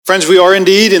Friends, we are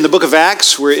indeed in the book of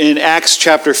Acts. We're in Acts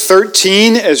chapter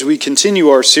 13 as we continue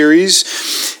our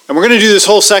series. And we're going to do this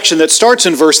whole section that starts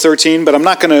in verse 13, but I'm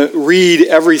not going to read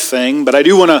everything. But I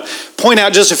do want to point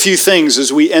out just a few things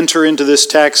as we enter into this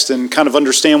text and kind of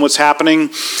understand what's happening.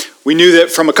 We knew that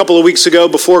from a couple of weeks ago,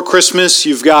 before Christmas,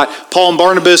 you've got Paul and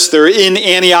Barnabas. They're in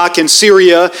Antioch in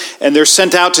Syria, and they're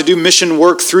sent out to do mission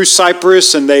work through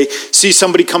Cyprus, and they see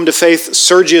somebody come to faith,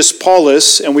 Sergius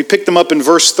Paulus, and we pick them up in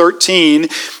verse 13,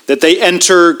 that they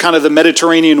enter kind of the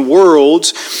Mediterranean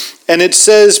world, and it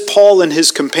says Paul and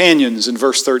his companions in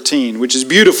verse 13, which is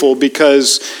beautiful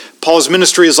because Paul's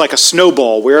ministry is like a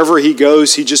snowball. Wherever he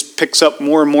goes, he just picks up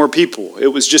more and more people. It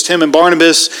was just him and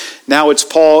Barnabas. Now it's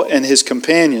Paul and his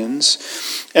companions.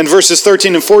 And verses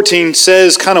 13 and 14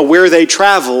 says kind of where they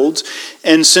traveled.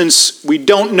 And since we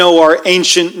don't know our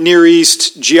ancient Near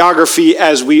East geography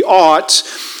as we ought,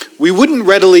 we wouldn't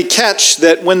readily catch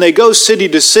that when they go city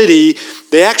to city,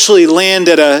 they actually land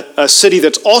at a city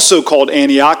that's also called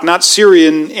Antioch, not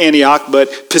Syrian Antioch, but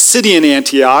Pisidian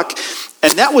Antioch.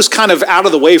 And that was kind of out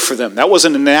of the way for them. That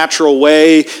wasn't a natural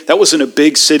way. That wasn't a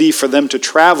big city for them to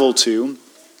travel to.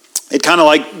 It kind of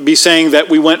like be saying that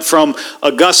we went from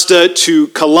Augusta to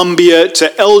Columbia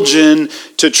to Elgin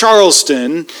to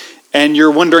Charleston. And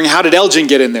you're wondering, how did Elgin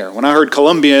get in there? When I heard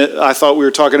Columbia, I thought we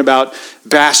were talking about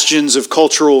bastions of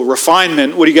cultural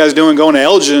refinement. What are you guys doing going to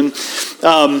Elgin?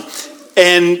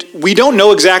 And we don't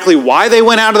know exactly why they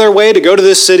went out of their way to go to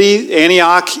this city,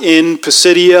 Antioch in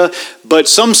Pisidia, but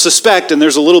some suspect, and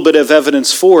there's a little bit of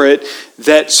evidence for it,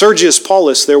 that Sergius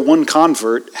Paulus, their one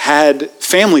convert, had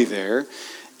family there.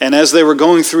 And as they were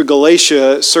going through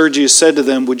Galatia, Sergius said to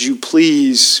them, "Would you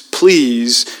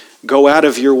please go out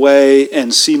of your way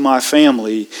and see my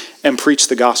family and preach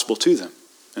the gospel to them?"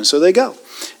 And so they go.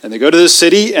 And they go to the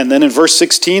city, and then in verse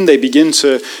 16, they begin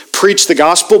to preach the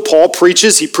gospel. Paul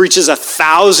preaches. He preaches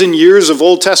 1,000 years of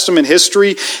Old Testament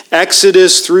history,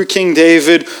 Exodus through King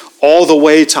David, all the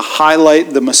way to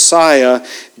highlight the Messiah,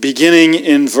 beginning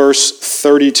in verse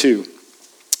 32.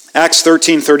 Acts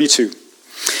 13:32.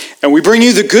 "And we bring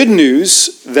you the good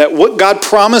news that what God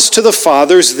promised to the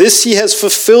fathers, this he has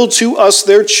fulfilled to us,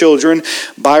 their children,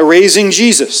 by raising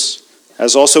Jesus.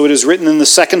 As also it is written in the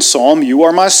second psalm, 'You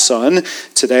are my son,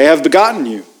 today I have begotten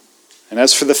you.' And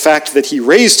as for the fact that he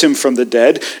raised him from the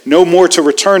dead, no more to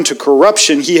return to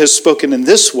corruption, he has spoken in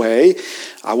this way,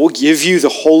 'I will give you the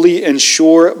holy and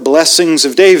sure blessings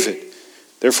of David.'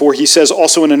 Therefore he says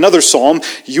also in another psalm,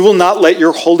 'You will not let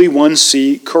your Holy One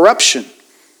see corruption.'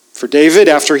 For David,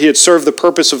 after he had served the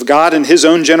purpose of God in his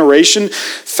own generation,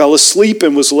 fell asleep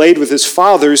and was laid with his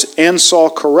fathers and saw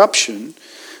corruption.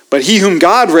 But he whom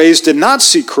God raised did not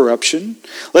see corruption.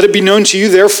 Let it be known to you,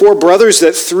 therefore, brothers,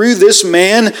 that through this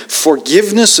man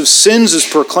forgiveness of sins is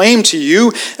proclaimed to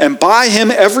you, and by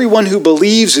him everyone who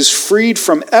believes is freed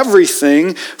from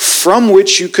everything from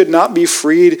which you could not be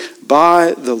freed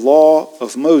by the law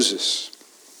of Moses."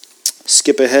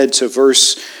 Skip ahead to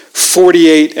verse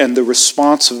 48 and the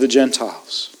response of the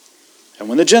Gentiles. "And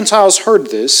when the Gentiles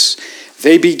heard this,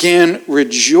 they began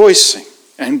rejoicing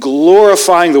and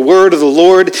glorifying the word of the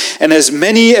Lord, and as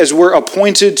many as were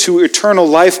appointed to eternal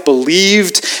life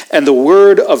believed, and the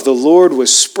word of the Lord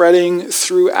was spreading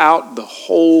throughout the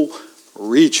whole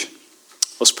region."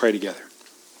 Let's pray together.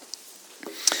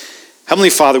 Heavenly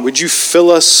Father, would you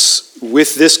fill us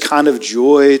with this kind of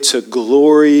joy to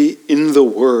glory in the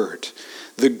word?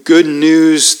 The good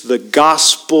news, the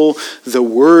gospel, the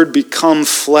word become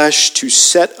flesh to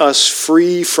set us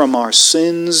free from our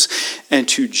sins and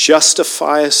to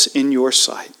justify us in your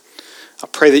sight. I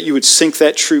pray that you would sink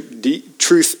that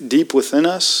truth deep within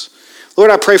us. Lord,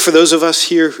 I pray for those of us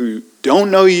here who don't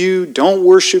know you, don't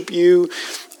worship you,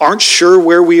 aren't sure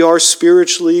where we are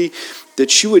spiritually,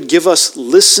 that you would give us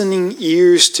listening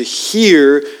ears to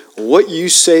hear what you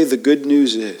say the good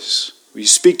news is. Will you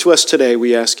speak to us today,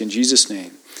 we ask in Jesus'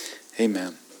 name.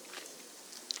 Amen.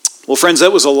 Well, friends,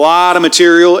 that was a lot of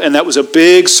material, and that was a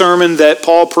big sermon that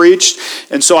Paul preached.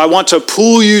 And so I want to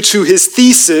pull you to his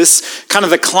thesis, kind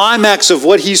of the climax of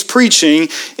what he's preaching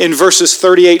in verses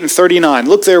 38 and 39.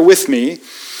 Look there with me.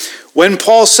 When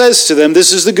Paul says to them,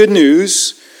 this is the good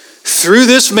news, through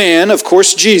this man, of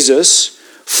course, Jesus,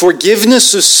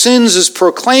 forgiveness of sins is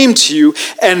proclaimed to you,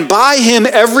 and by him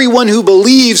everyone who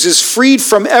believes is freed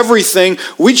from everything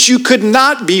which you could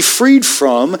not be freed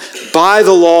from by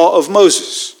the law of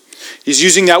Moses. He's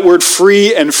using that word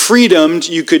free and freedom.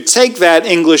 You could take that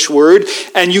English word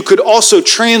and you could also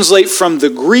translate from the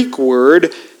Greek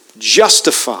word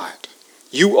justified.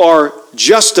 You are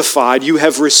justified. You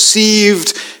have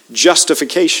received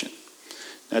justification.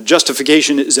 Now,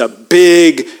 justification is a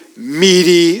big,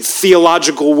 meaty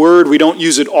theological word. We don't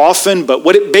use it often, but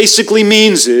what it basically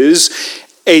means is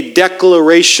a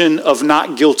declaration of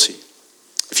not guilty.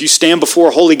 If you stand before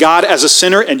a holy God as a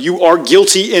sinner and you are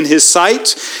guilty in his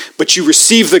sight, but you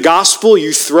receive the gospel,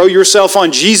 you throw yourself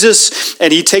on Jesus,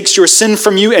 and he takes your sin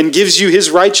from you and gives you his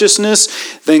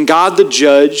righteousness, then God the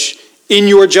judge, in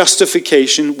your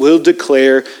justification, will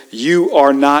declare you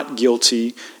are not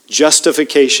guilty.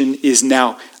 Justification is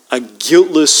now a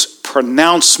guiltless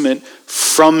pronouncement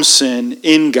from sin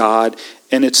in God,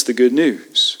 and it's the good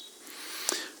news.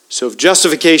 So if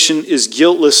justification is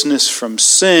guiltlessness from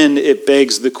sin, it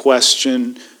begs the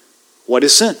question, what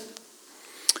is sin?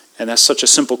 And that's such a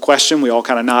simple question. We all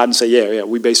kind of nod and say, yeah,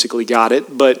 we basically got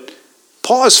it. But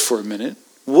pause for a minute.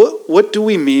 What do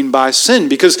we mean by sin?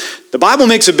 Because the Bible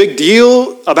makes a big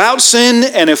deal about sin,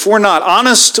 and if we're not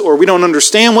honest or we don't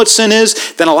understand what sin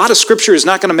is, then a lot of Scripture is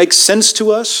not going to make sense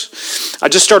to us. I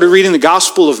just started reading the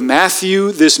Gospel of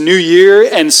Matthew this new year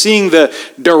and seeing the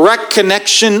direct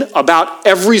connection about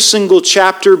every single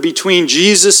chapter between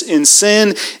Jesus and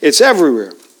sin. It's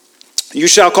everywhere. You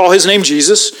shall call his name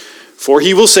Jesus, for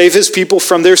he will save his people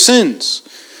from their sins.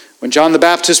 When John the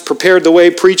Baptist prepared the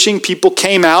way preaching, people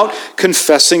came out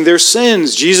confessing their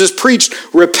sins. Jesus preached,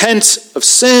 repent of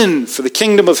sin, for the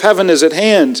kingdom of heaven is at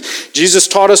hand. Jesus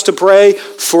taught us to pray,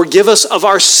 forgive us of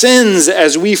our sins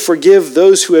as we forgive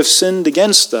those who have sinned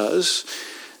against us.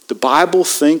 The Bible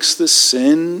thinks that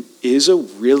sin is a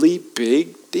really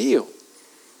big deal.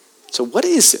 So what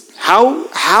is it?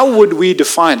 How would we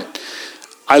define it?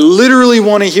 I literally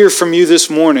want to hear from you this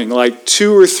morning, like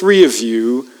 2 or 3 of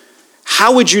you.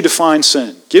 How would you define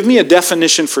sin? Give me a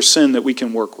definition for sin that we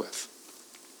can work with.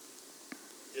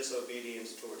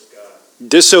 Disobedience towards God.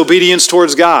 Disobedience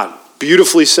towards God.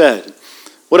 Beautifully said.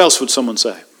 What else would someone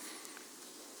say?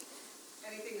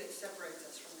 Anything that separates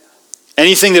us from God.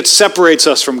 Anything that separates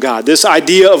us from God. This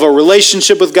idea of a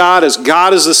relationship with God as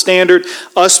God is the standard,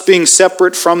 us being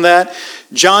separate from that.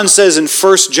 John says in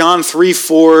 1 John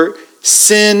 3:4,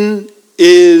 sin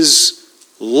is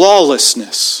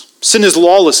lawlessness. Sin is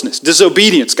lawlessness,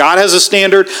 disobedience. God has a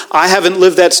standard. I haven't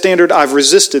lived that standard. I've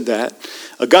resisted that.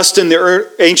 Augustine, the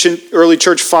ancient early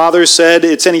church father, said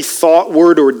it's any thought,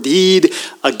 word, or deed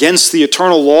against the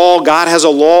eternal law. God has a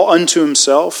law unto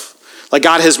himself. Like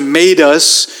God has made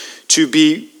us to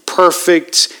be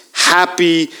perfect,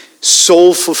 happy,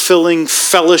 soul-fulfilling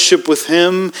fellowship with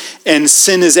him. And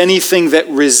sin is anything that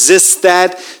resists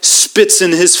that, spits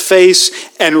in his face,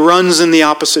 and runs in the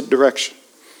opposite direction.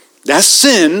 That's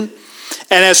sin.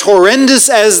 And as horrendous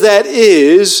as that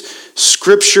is,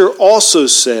 Scripture also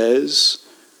says,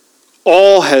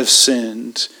 all have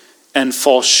sinned and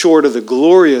fall short of the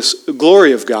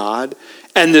glory of God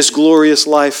and this glorious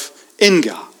life in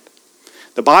God.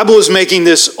 The Bible is making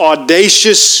this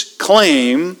audacious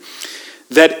claim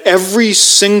that every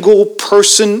single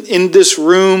person in this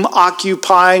room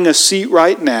occupying a seat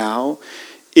right now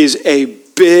is a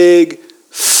big,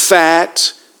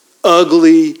 fat,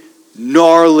 ugly,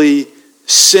 gnarly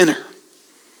sinner.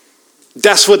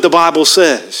 That's what the Bible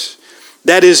says.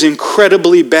 That is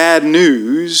incredibly bad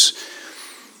news,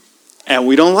 and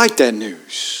we don't like that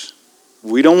news.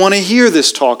 We don't want to hear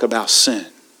this talk about sin.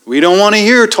 We don't want to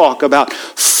hear talk about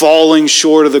falling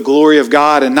short of the glory of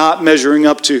God and not measuring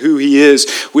up to who he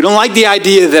is. We don't like the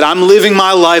idea that I'm living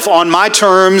my life on my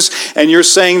terms and you're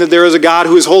saying that there is a God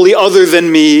who is wholly other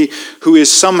than me, who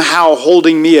is somehow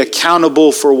holding me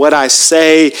accountable for what I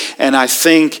say and I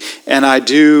think and I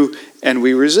do, and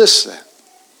we resist that.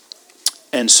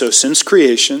 And so since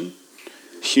creation,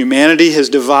 humanity has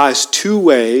devised 2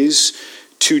 ways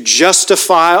to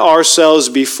justify ourselves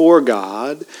before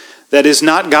God that is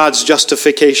not God's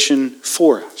justification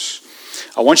for us.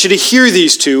 I want you to hear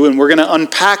these 2, and we're going to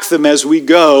unpack them as we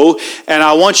go. And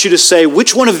I want you to say,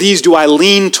 which one of these do I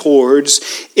lean towards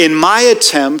in my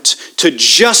attempt to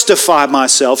justify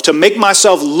myself, to make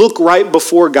myself look right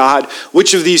before God?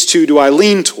 Which of these 2 do I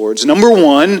lean towards? Number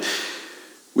 1,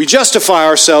 we justify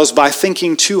ourselves by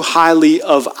thinking too highly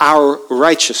of our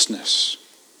righteousness.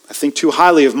 I think too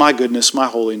highly of my goodness, my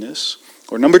holiness.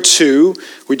 Or number 2,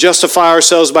 we justify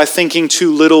ourselves by thinking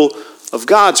too little of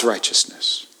God's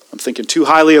righteousness. I'm thinking too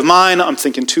highly of mine, I'm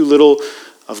thinking too little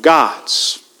of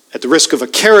God's. At the risk of a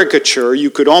caricature,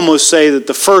 you could almost say that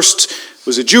the first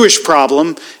was a Jewish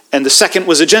problem and the second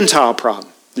was a Gentile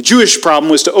problem. The Jewish problem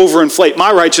was to overinflate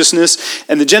my righteousness,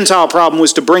 and the Gentile problem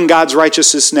was to bring God's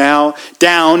righteousness now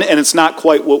down, and it's not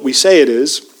quite what we say it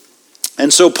is.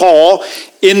 And so Paul,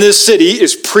 in this city,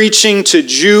 is preaching to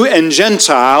Jew and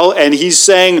Gentile, and he's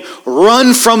saying,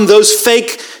 run from those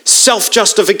fake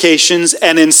self-justifications,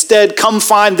 and instead come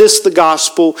find this, the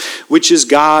gospel, which is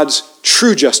God's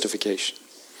true justification.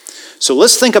 So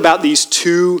let's think about these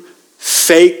two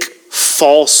fake,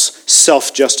 false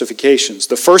self-justifications.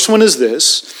 The first one is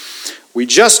this: we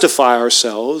justify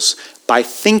ourselves by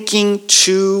thinking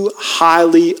too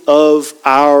highly of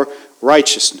our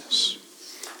righteousness.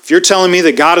 If you're telling me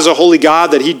that God is a holy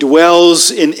God, that he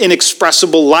dwells in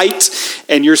inexpressible light,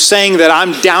 and you're saying that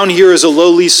I'm down here as a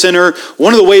lowly sinner,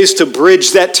 one of the ways to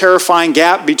bridge that terrifying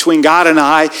gap between God and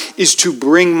I is to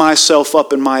bring myself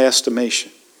up in my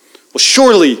estimation. Well,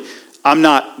 surely I'm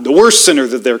not the worst sinner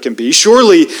that there can be.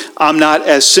 Surely I'm not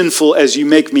as sinful as you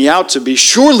make me out to be.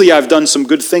 Surely I've done some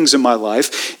good things in my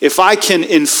life. If I can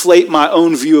inflate my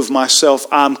own view of myself,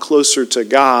 I'm closer to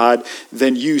God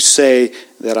than you say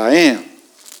that I am.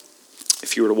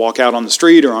 If you were to walk out on the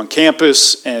street or on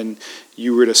campus and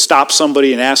you were to stop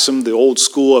somebody and ask them the old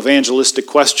school evangelistic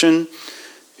question,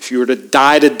 if you were to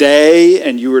die today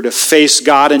and you were to face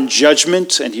God in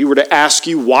judgment and he were to ask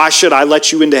you, why should I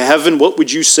let you into heaven? What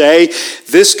would you say?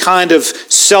 This kind of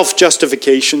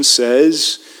self-justification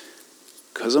says,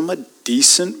 because I'm a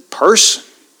decent person.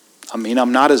 I mean,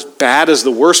 I'm not as bad as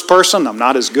the worst person. I'm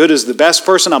not as good as the best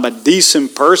person. I'm a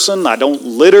decent person. I don't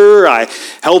litter. I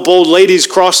help old ladies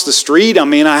cross the street. I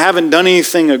mean, I haven't done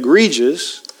anything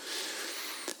egregious.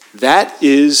 That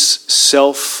is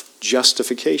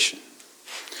self-justification.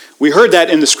 We heard that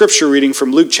in the scripture reading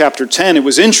from Luke chapter 10. It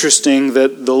was interesting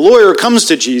that the lawyer comes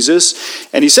to Jesus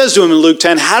and he says to him in Luke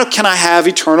 10, how can I have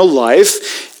eternal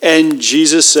life? And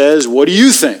Jesus says, what do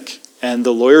you think? And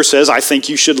the lawyer says, I think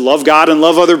you should love God and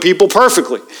love other people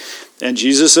perfectly. And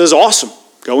Jesus says, awesome,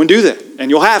 go and do that,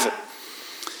 and you'll have it.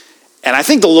 And I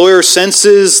think the lawyer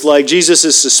senses like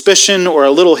Jesus' suspicion or a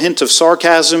little hint of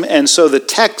sarcasm, and so the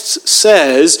text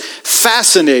says,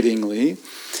 fascinatingly,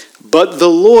 but the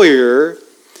lawyer,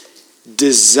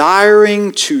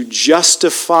 desiring to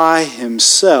justify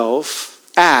himself,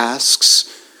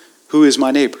 asks, who is my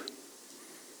neighbor?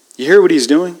 You hear what he's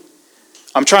doing?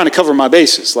 I'm trying to cover my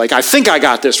bases. Like, I think I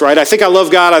got this, right? I think I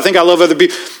love God. I think I love other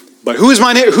people. But who is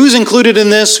my neighbor? Who's included in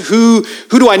this? Who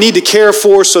do I need to care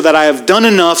for so that I have done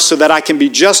enough so that I can be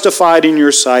justified in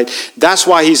your sight? That's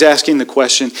why he's asking the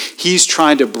question. He's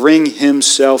trying to bring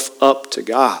himself up to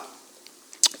God.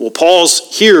 Well,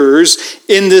 Paul's hearers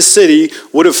in this city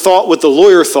would have thought what the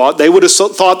lawyer thought. They would have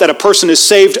thought that a person is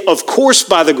saved, of course,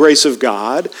 by the grace of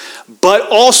God, but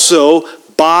also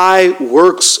by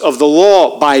works of the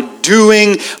law, by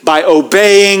doing, by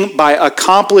obeying, by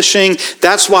accomplishing.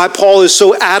 That's why Paul is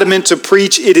so adamant to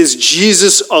preach it is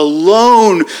Jesus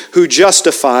alone who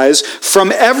justifies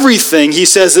from everything, he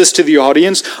says this to the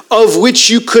audience, of which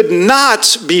you could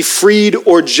not be freed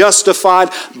or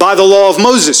justified by the law of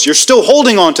Moses. You're still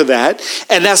holding on to that,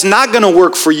 and that's not going to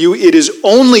work for you. It is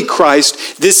only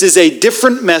Christ. This is a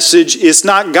different message. It's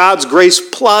not God's grace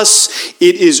plus.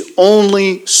 It is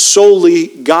only solely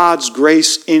God's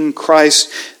grace in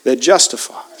Christ that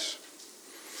justifies.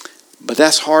 But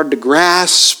that's hard to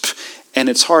grasp, and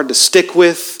it's hard to stick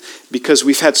with because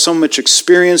we've had so much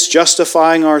experience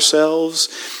justifying ourselves.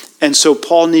 And so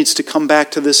Paul needs to come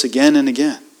back to this again and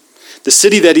again. The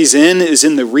city that he's in is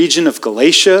in the region of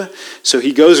Galatia. So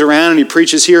he goes around and he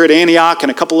preaches here at Antioch and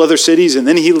a couple other cities, and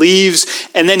then he leaves,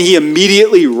 and then he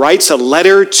immediately writes a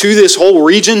letter to this whole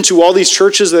region, to all these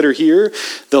churches that are here,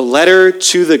 the letter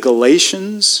to the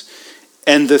Galatians.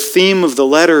 And the theme of the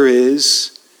letter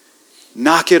is,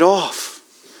 knock it off.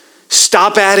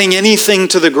 Stop adding anything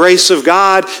to the grace of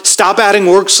God. Stop adding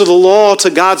works of the law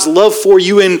to God's love for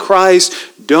you in Christ.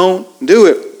 Don't do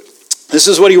it. This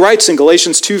is what he writes in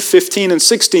Galatians 2:15 and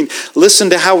 16. Listen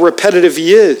to how repetitive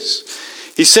he is.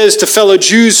 He says to fellow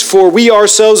Jews, for we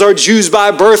ourselves are Jews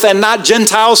by birth and not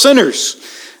Gentile sinners.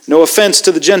 No offense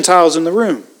to the Gentiles in the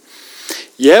room.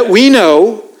 Yet we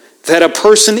know that a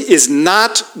person is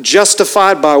not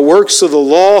justified by works of the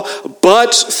law,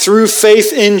 but through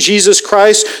faith in Jesus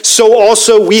Christ. So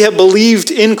also we have believed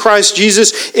in Christ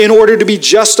Jesus in order to be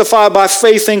justified by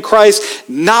faith in Christ,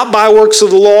 not by works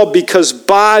of the law, because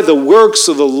by the works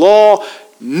of the law,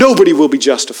 nobody will be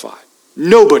justified.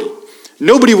 Nobody.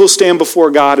 Nobody will stand before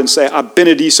God and say, I've been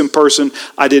a decent person.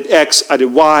 I did X, I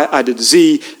did Y, I did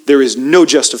Z. There is no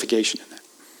justification in that.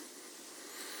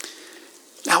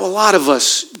 Now, a lot of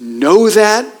us know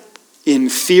that in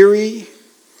theory.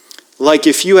 Like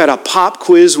if you had a pop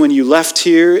quiz when you left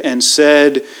here and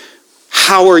said,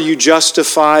 how are you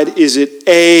justified? Is it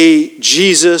A,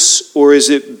 Jesus, or is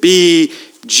it B,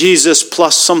 Jesus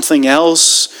plus something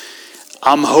else?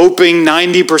 I'm hoping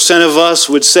 90% of us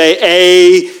would say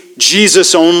A,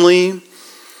 Jesus only.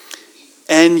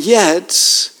 And yet,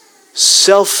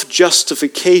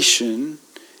 self-justification,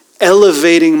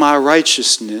 elevating my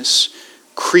righteousness,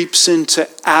 creeps into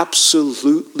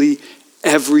absolutely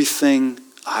everything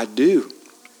I do.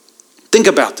 Think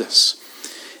about this.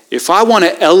 If I want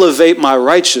to elevate my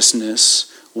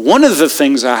righteousness, one of the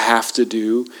things I have to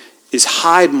do is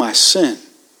hide my sin.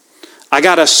 I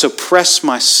got to suppress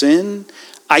my sin.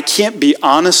 I can't be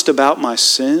honest about my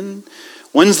sin.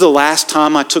 When's the last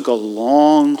time I took a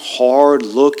long, hard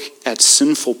look at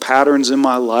sinful patterns in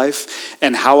my life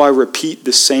and how I repeat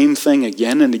the same thing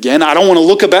again and again? I don't want to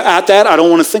look at that. I don't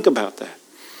want to think about that.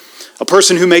 A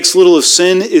person who makes little of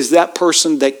sin is that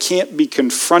person that can't be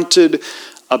confronted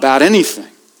about anything.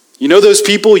 You know those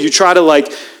people you try to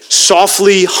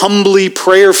softly, humbly,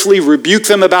 prayerfully rebuke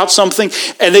them about something,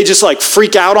 and they just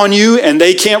freak out on you, and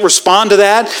they can't respond to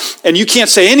that, and you can't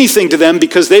say anything to them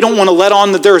because they don't want to let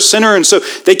on that they're a sinner, and so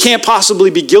they can't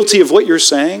possibly be guilty of what you're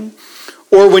saying.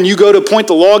 Or when you go to point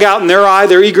the log out in their eye,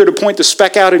 they're eager to point the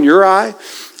speck out in your eye.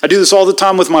 I do this all the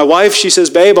time with my wife. She says,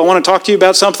 babe, I want to talk to you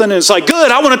about something, and it's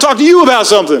good, I want to talk to you about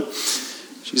something.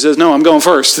 She says, no, I'm going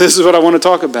first. This is what I want to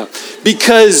talk about.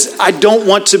 Because I don't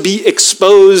want to be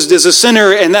exposed as a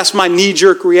sinner, and that's my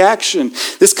knee-jerk reaction.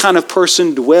 This kind of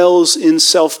person dwells in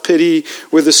self-pity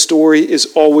where the story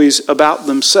is always about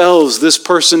themselves. This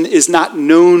person is not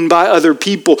known by other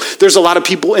people. There's a lot of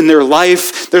people in their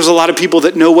life. There's a lot of people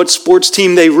that know what sports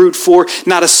team they root for.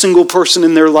 Not a single person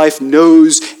in their life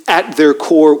knows at their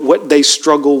core what they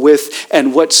struggle with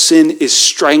and what sin is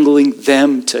strangling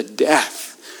them to death.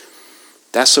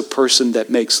 That's a person that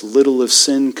makes little of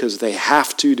sin because they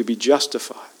have to be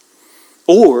justified.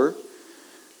 Or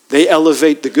they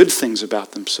elevate the good things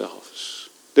about themselves.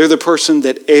 They're the person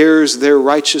that airs their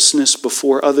righteousness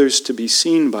before others to be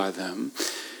seen by them,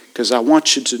 because I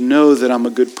want you to know that I'm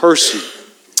a good person.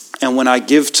 And when I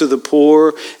give to the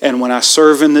poor, and when I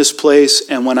serve in this place,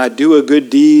 and when I do a good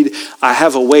deed, I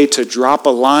have a way to drop a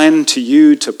line to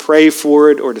you to pray for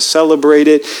it or to celebrate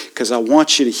it, because I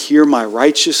want you to hear my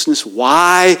righteousness.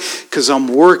 Why? Because I'm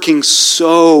working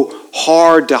so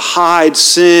hard to hide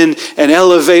sin and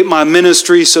elevate my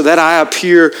ministry so that I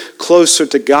appear closer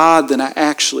to God than I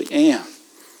actually am.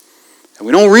 And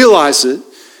we don't realize it,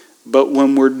 but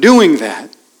when we're doing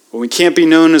that, when we can't be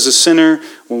known as a sinner,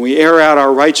 when we air out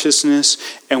our righteousness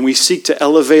and we seek to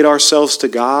elevate ourselves to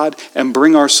God and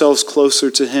bring ourselves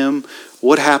closer to Him,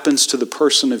 what happens to the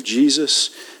person of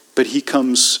Jesus? But He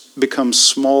becomes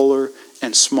smaller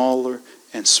and smaller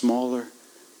and smaller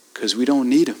because we don't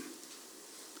need Him.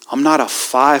 I'm not a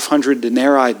 500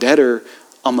 denarii debtor.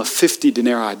 I'm a 50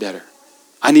 denarii debtor.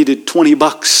 I needed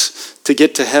 $20 to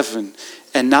get to heaven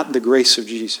and not the grace of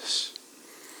Jesus.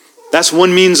 That's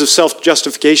one means of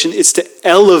self-justification. It's to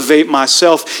elevate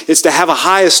myself. It's to have a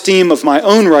high esteem of my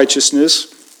own righteousness.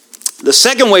 The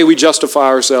second way we justify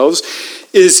ourselves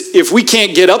is if we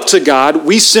can't get up to God,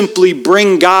 we simply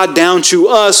bring God down to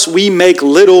us. We make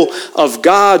little of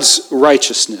God's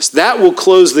righteousness. That will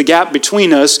close the gap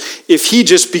between us if He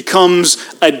just becomes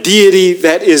a deity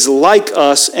that is like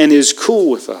us and is cool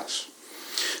with us.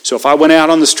 So if I went out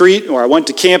on the street or I went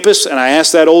to campus and I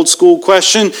asked that old school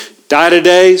question, die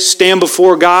today, stand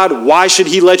before God, why should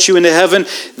He let you into heaven?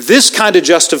 This kind of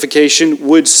justification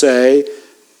would say,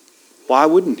 why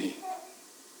wouldn't He?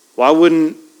 Why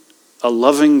wouldn't a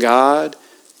loving God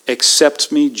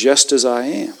accept me just as I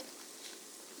am?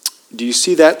 Do you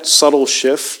see that subtle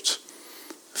shift?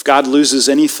 If God loses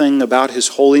anything about His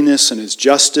holiness and His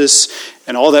justice,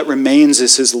 and all that remains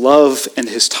is His love and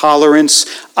His tolerance,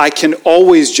 I can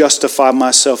always justify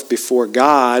myself before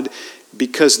God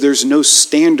because there's no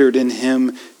standard in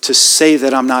Him to say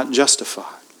that I'm not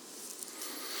justified.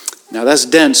 Now that's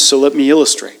dense, so let me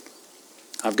illustrate.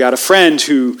 I've got a friend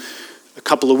who, a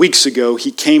couple of weeks ago,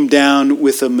 he came down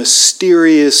with a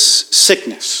mysterious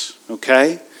sickness,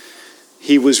 okay?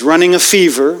 He was running a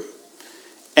fever,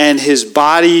 and his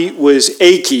body was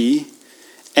achy,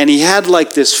 and he had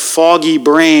this foggy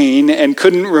brain and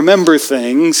couldn't remember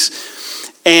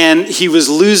things, and he was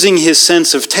losing his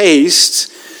sense of taste.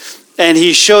 And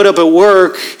he showed up at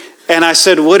work, and I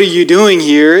said, what are you doing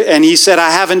here? And he said,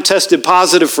 I haven't tested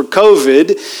positive for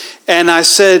COVID. And I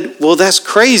said, well, that's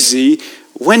crazy.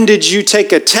 When did you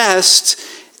take a test?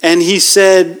 And he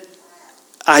said,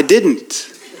 I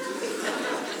didn't.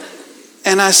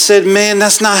 And I said, man,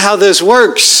 that's not how this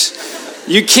works.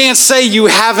 You can't say you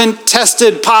haven't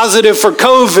tested positive for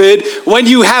COVID when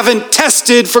you haven't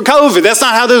tested for COVID. That's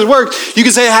not how this works. You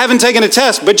can say, I haven't taken a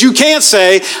test, but you can't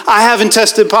say, I haven't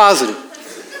tested positive.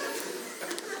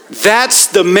 That's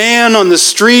the man on the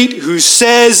street who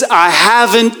says, I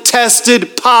haven't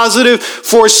tested positive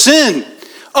for sin.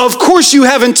 Of course you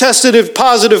haven't tested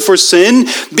positive for sin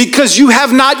because you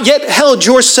have not yet held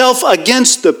yourself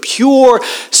against the pure,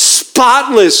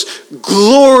 spotless,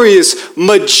 glorious,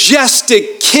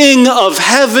 majestic King of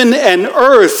heaven and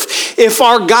earth, if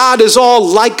our God is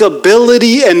all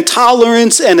likability and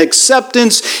tolerance and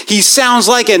acceptance, he sounds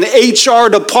like an HR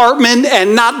department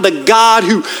and not the God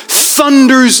who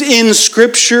thunders in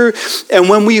Scripture. And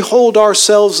when we hold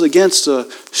ourselves against a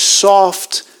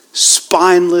soft,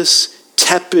 spineless,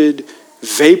 tepid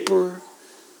vapor,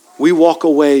 we walk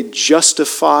away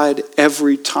justified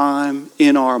every time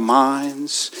in our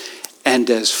minds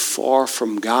and as far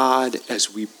from God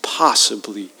as we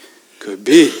possibly could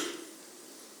be.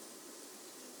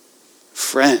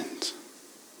 Friend,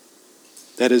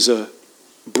 that is a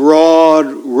broad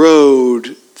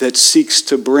road that seeks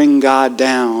to bring God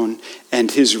down and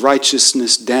his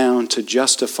righteousness down to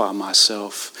justify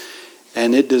myself,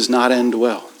 and it does not end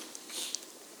well.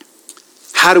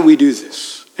 How do we do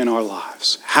this in our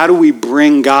lives? How do we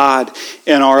bring God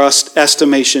in our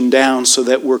estimation down so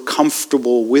that we're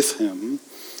comfortable with him?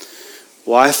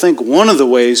 Well, I think one of the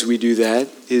ways we do that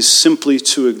is simply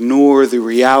to ignore the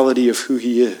reality of who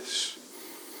he is.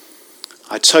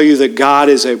 I tell you that God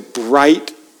is a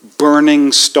bright,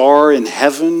 burning star in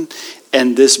heaven,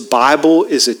 and this Bible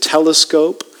is a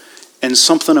telescope, and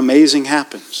something amazing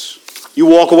happens. You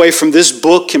walk away from this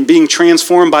book and being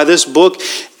transformed by this book,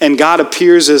 and God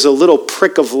appears as a little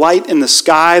prick of light in the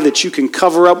sky that you can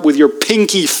cover up with your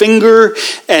pinky finger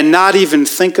and not even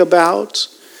think about.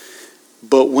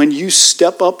 But when you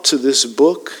step up to this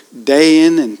book day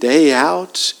in and day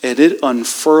out, and it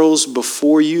unfurls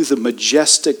before you the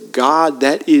majestic God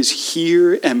that is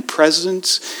here and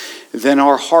present, then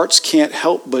our hearts can't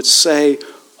help but say,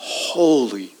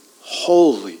 holy,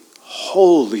 holy,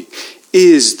 holy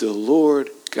is the Lord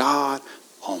God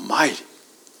Almighty.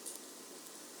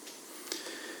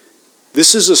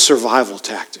 This is a survival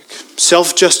tactic.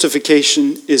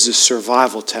 Self-justification is a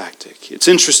survival tactic. It's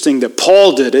interesting that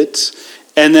Paul did it,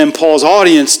 and then Paul's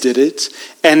audience did it,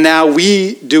 and now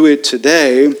we do it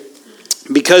today,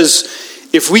 because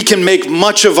if we can make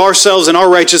much of ourselves and our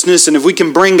righteousness, and if we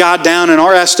can bring God down in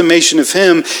our estimation of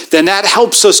him, then that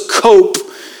helps us cope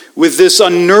with this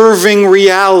unnerving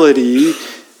reality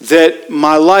that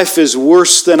my life is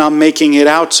worse than I'm making it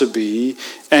out to be,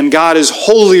 and God is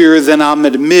holier than I'm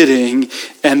admitting,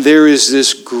 and there is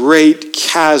this great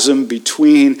chasm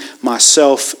between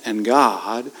myself and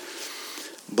God.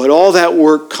 But all that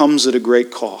work comes at a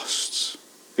great cost.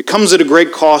 It comes at a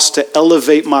great cost to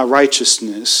elevate my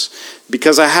righteousness,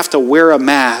 because I have to wear a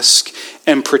mask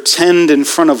and pretend in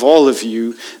front of all of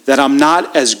you that I'm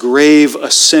not as grave a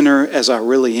sinner as I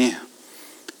really am.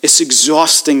 It's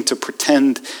exhausting to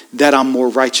pretend that I'm more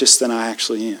righteous than I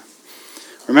actually am.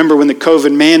 Remember when the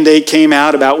COVID mandate came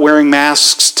out about wearing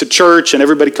masks to church and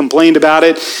everybody complained about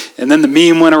it, and then the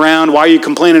meme went around, why are you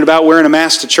complaining about wearing a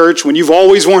mask to church when you've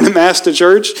always worn a mask to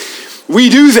church? We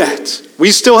do that.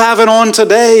 We still have it on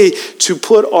today to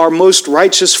put our most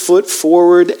righteous foot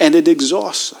forward, and it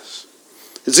exhausts us.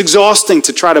 It's exhausting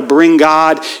to try to bring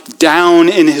God down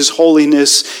in his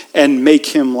holiness and make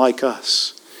him like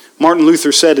us. Martin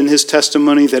Luther said in his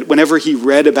testimony that whenever he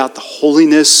read about the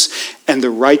holiness and the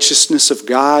righteousness of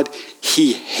God,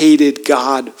 he hated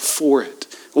God for it.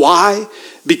 Why?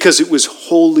 Because it was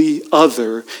wholly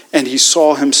other, and he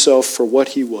saw himself for what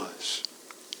he was.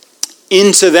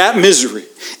 Into that misery,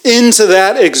 into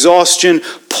that exhaustion,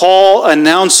 Paul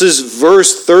announces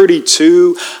verse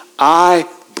 32, I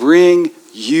bring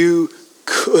you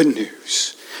good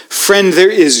news. Friend, there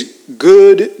is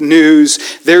good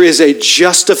news. There is a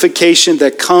justification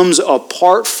that comes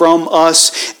apart from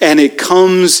us, and it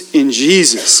comes in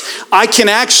Jesus. I can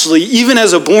actually, even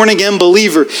as a born-again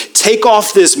believer, take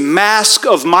off this mask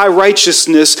of my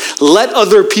righteousness, let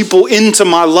other people into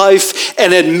my life,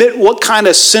 and admit what kind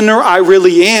of sinner I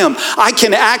really am. I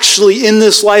can actually, in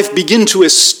this life, begin to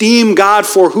esteem God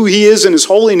for who he is in his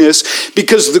holiness,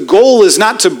 because the goal is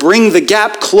not to bring the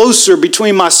gap closer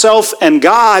between myself and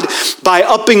God by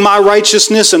upping my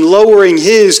righteousness and lowering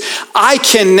his. I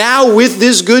can now, with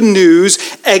this good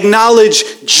news, acknowledge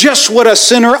just what a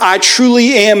sinner I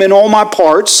truly am in all my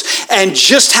parts, and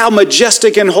just how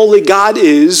majestic and holy God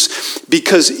is,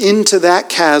 because into that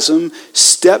chasm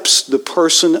steps the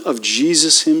person of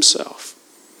Jesus himself,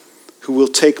 who will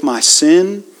take my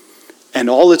sin and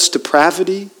all its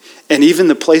depravity, and even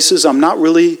the places I'm not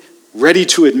really ready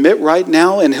to admit right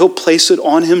now, and he'll place it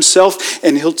on himself,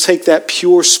 and he'll take that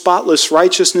pure, spotless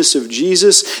righteousness of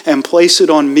Jesus and place it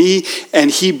on me,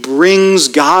 and he brings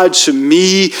God to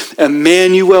me,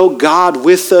 Emmanuel, God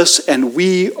with us, and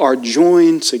we are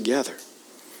joined together.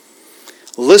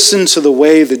 Listen to the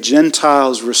way the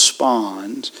Gentiles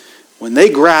respond when they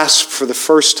grasp for the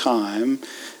first time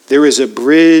There is a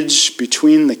bridge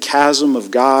between the chasm of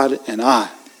God and I.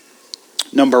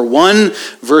 Number 1,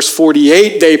 verse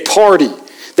 48, they party.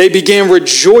 They began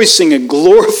rejoicing and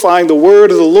glorifying the word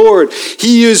of the Lord.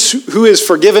 He who is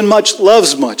forgiven much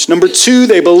loves much. Number 2,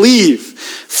 they believe.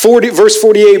 Verse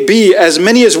 48b, as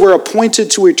many as were appointed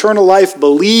to eternal life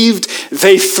believed.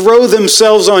 They throw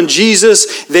themselves on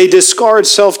Jesus. They discard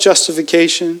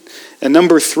self-justification. And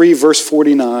number 3, verse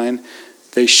 49,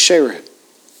 they share it.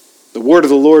 The word of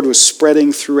the Lord was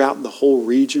spreading throughout the whole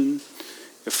region.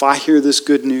 If I hear this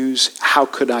good news, how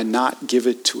could I not give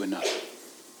it to another?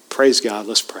 Praise God.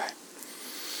 Let's pray.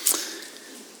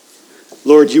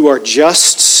 Lord, you are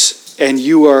just, and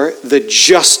you are the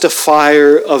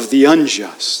justifier of the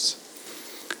unjust.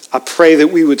 I pray that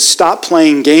we would stop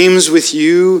playing games with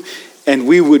you, and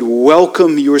we would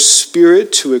welcome your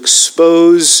Spirit to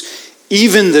expose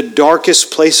even the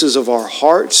darkest places of our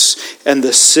hearts and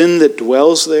the sin that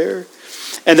dwells there,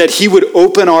 and that he would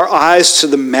open our eyes to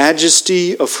the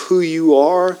majesty of who you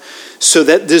are, so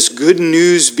that this good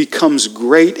news becomes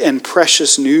great and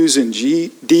precious news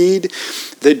indeed,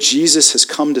 that Jesus has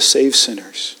come to save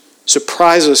sinners.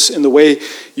 Surprise us in the way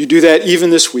you do that even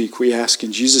this week, we ask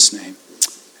in Jesus' name.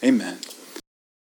 Amen.